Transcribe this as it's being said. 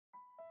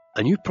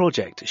A new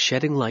project is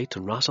shedding light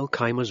on Ras Al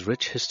Khaimah's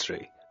rich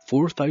history.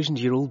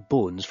 4,000-year-old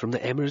bones from the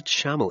Emirates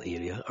Shamil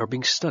area are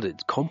being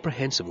studied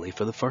comprehensively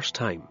for the first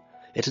time.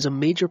 It is a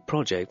major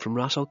project from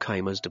Ras Al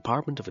Khaimah's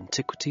Department of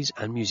Antiquities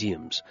and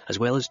Museums, as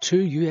well as 2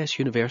 US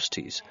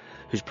universities,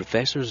 whose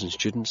professors and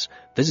students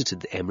visited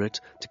the Emirate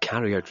to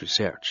carry out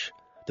research.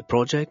 The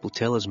project will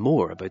tell us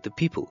more about the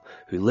people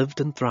who lived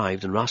and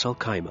thrived in Ras Al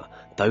Khaimah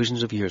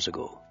thousands of years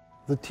ago.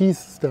 The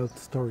teeth tell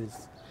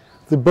stories,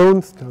 the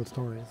bones tell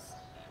stories.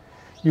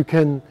 You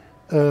can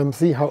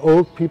see how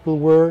old people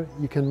were,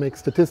 you can make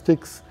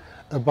statistics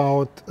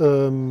about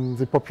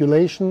the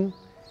population.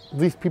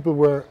 These people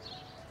were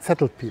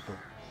settled people.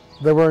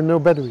 There were no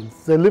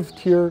Bedouins. They lived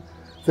here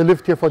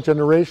for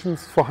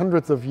generations, for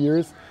hundreds of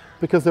years,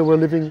 because they were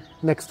living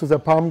next to their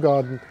palm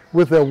garden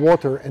with their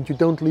water, and you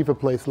don't leave a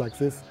place like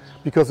this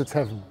because it's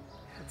heaven.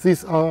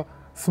 These are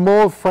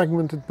small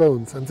fragmented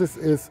bones, and this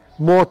is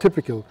more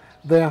typical.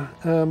 They're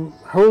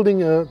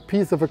holding a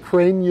piece of a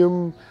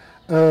cranium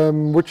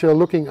which you're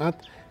looking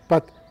at,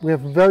 but we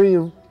have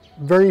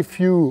very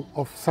few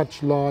of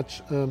such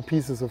large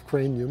pieces of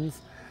craniums.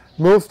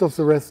 Most of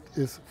the rest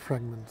is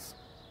fragments.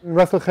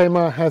 Ras Al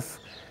Khaimah has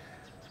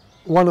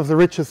one of the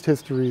richest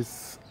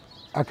histories,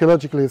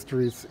 archaeological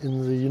histories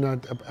in the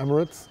United Arab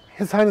Emirates.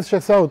 His Highness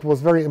Sheikh Saud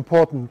was very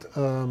important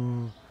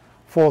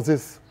for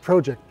this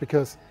project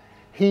because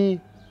he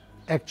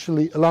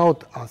actually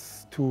allowed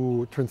us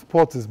to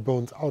transport these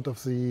bones out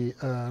of the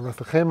Ras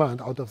Al Khaimah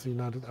and out of the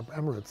United Arab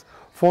Emirates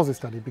for this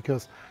study,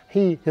 because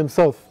he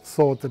himself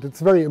thought that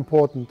it's very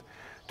important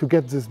to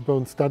get this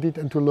bone studied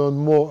and to learn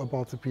more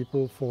about the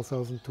people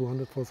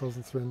 4,200,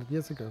 4,300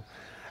 years ago.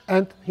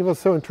 And he was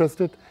so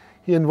interested,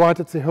 he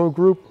invited the whole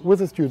group with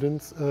the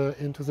students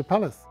into the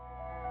palace.